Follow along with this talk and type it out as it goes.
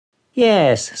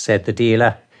"Yes," said the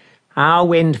dealer. "Our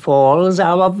windfalls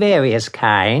are of various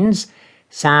kinds.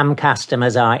 Some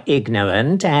customers are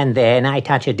ignorant, and then I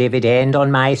touch a dividend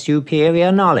on my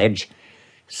superior knowledge.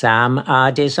 Some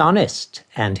are dishonest,"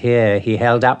 and here he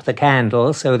held up the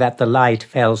candle so that the light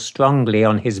fell strongly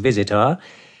on his visitor,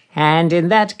 "and in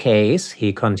that case,"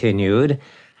 he continued,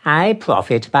 "I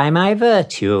profit by my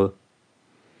virtue."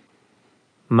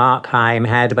 Markheim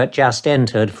had but just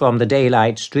entered from the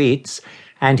daylight streets,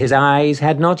 and his eyes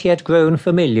had not yet grown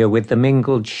familiar with the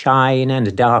mingled shine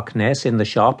and darkness in the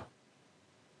shop.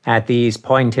 At these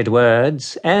pointed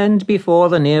words, and before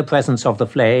the near presence of the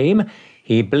flame,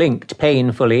 he blinked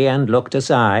painfully and looked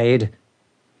aside.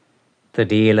 The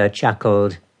dealer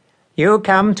chuckled. "You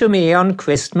come to me on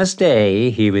Christmas Day,"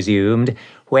 he resumed,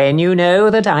 "when you know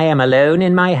that I am alone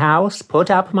in my house,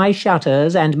 put up my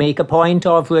shutters, and make a point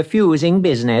of refusing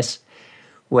business.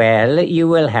 Well, you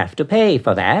will have to pay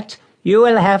for that. You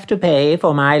will have to pay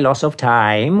for my loss of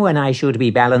time when I should be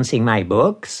balancing my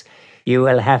books. You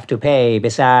will have to pay,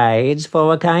 besides,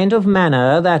 for a kind of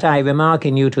manner that I remark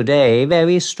in you today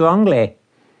very strongly.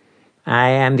 I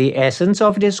am the essence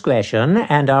of discretion,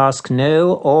 and ask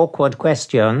no awkward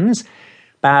questions,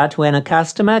 but when a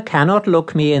customer cannot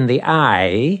look me in the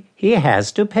eye, he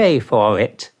has to pay for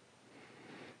it."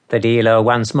 The dealer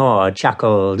once more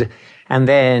chuckled, and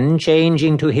then,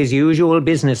 changing to his usual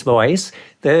business voice,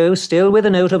 though still with a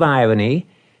note of irony,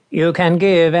 "You can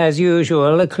give, as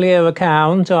usual, a clear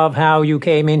account of how you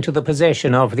came into the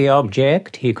possession of the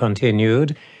object," he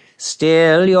continued.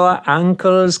 "Still your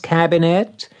uncle's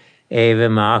cabinet? A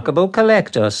remarkable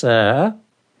collector, sir."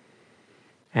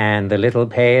 And the little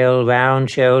pale,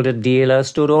 round-shouldered dealer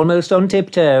stood almost on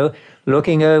tiptoe,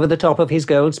 looking over the top of his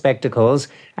gold spectacles,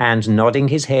 and nodding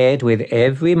his head with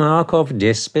every mark of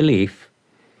disbelief.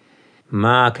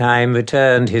 Markheim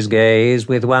returned his gaze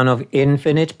with one of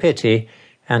infinite pity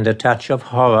and a touch of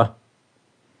horror.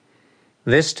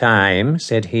 "This time,"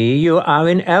 said he, "you are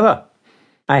in error.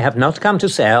 I have not come to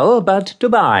sell, but to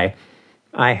buy.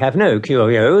 I have no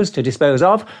curios to dispose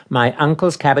of. My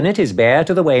uncle's cabinet is bare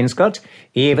to the wainscot.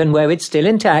 Even were it still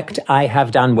intact, I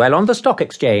have done well on the stock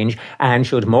exchange, and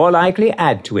should more likely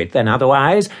add to it than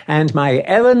otherwise, and my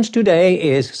errand today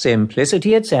is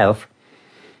simplicity itself.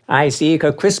 I seek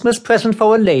a Christmas present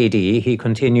for a lady," he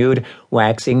continued,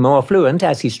 waxing more fluent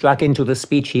as he struck into the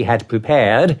speech he had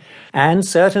prepared, "and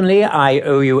certainly I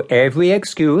owe you every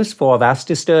excuse for thus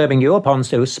disturbing you upon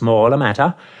so small a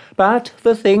matter. But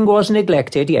the thing was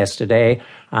neglected yesterday.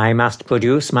 I must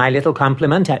produce my little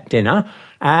compliment at dinner,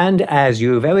 and, as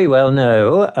you very well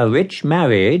know, a rich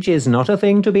marriage is not a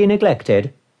thing to be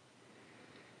neglected."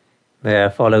 There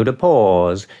followed a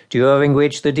pause, during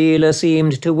which the dealer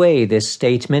seemed to weigh this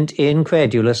statement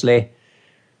incredulously.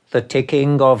 The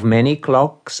ticking of many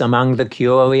clocks among the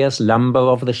curious lumber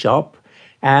of the shop,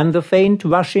 and the faint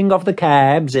rushing of the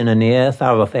cabs in a near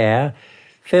thoroughfare,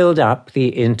 filled up the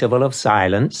interval of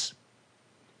silence.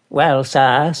 "Well,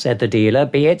 sir," said the dealer,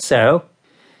 "be it so.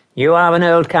 You are an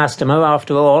old customer,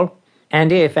 after all,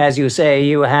 and if, as you say,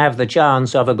 you have the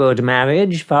chance of a good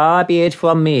marriage, far be it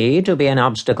from me to be an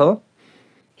obstacle.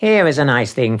 Here is a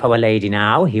nice thing for a lady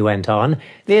now," he went on.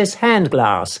 "This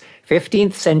hand-glass,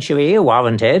 15th century,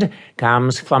 warranted,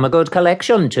 comes from a good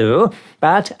collection too,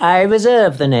 but I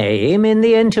reserve the name in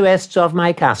the interests of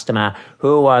my customer,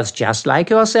 who was just like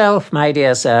yourself, my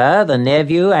dear sir, the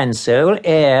nephew and sole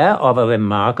heir of a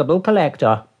remarkable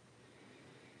collector."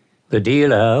 The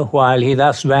dealer, while he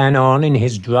thus ran on in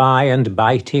his dry and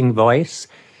biting voice,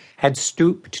 had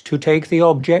stooped to take the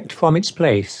object from its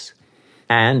place.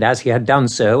 And as he had done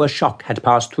so, a shock had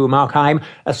passed through Markheim,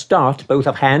 a start both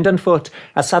of hand and foot,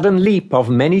 a sudden leap of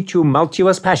many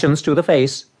tumultuous passions to the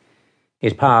face.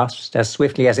 It passed as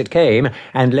swiftly as it came,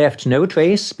 and left no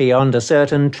trace beyond a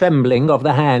certain trembling of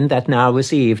the hand that now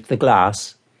received the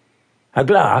glass. "A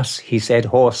glass," he said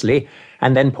hoarsely,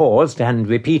 and then paused and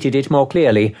repeated it more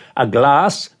clearly. "A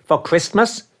glass for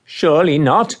Christmas? Surely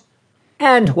not."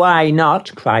 "And why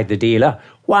not?" cried the dealer.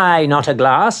 "Why not a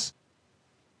glass?"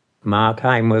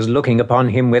 Markheim was looking upon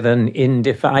him with an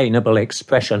indefinable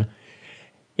expression.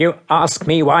 "You ask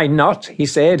me why not?" he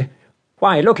said.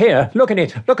 "Why, look here, look at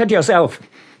it, look at yourself.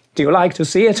 Do you like to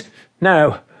see it?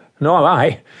 No, nor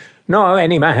I, nor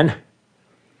any man."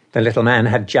 The little man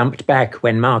had jumped back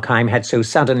when Markheim had so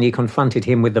suddenly confronted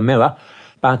him with the mirror,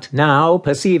 but now,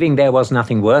 perceiving there was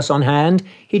nothing worse on hand,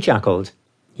 he chuckled.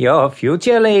 "Your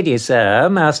future lady, sir,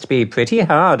 must be pretty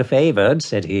hard-favoured,"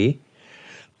 said he.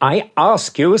 "I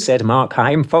ask you," said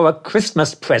Markheim, "for a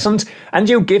Christmas present, and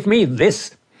you give me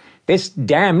this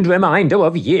damned reminder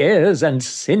of years and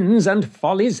sins and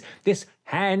follies, this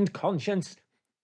hand conscience."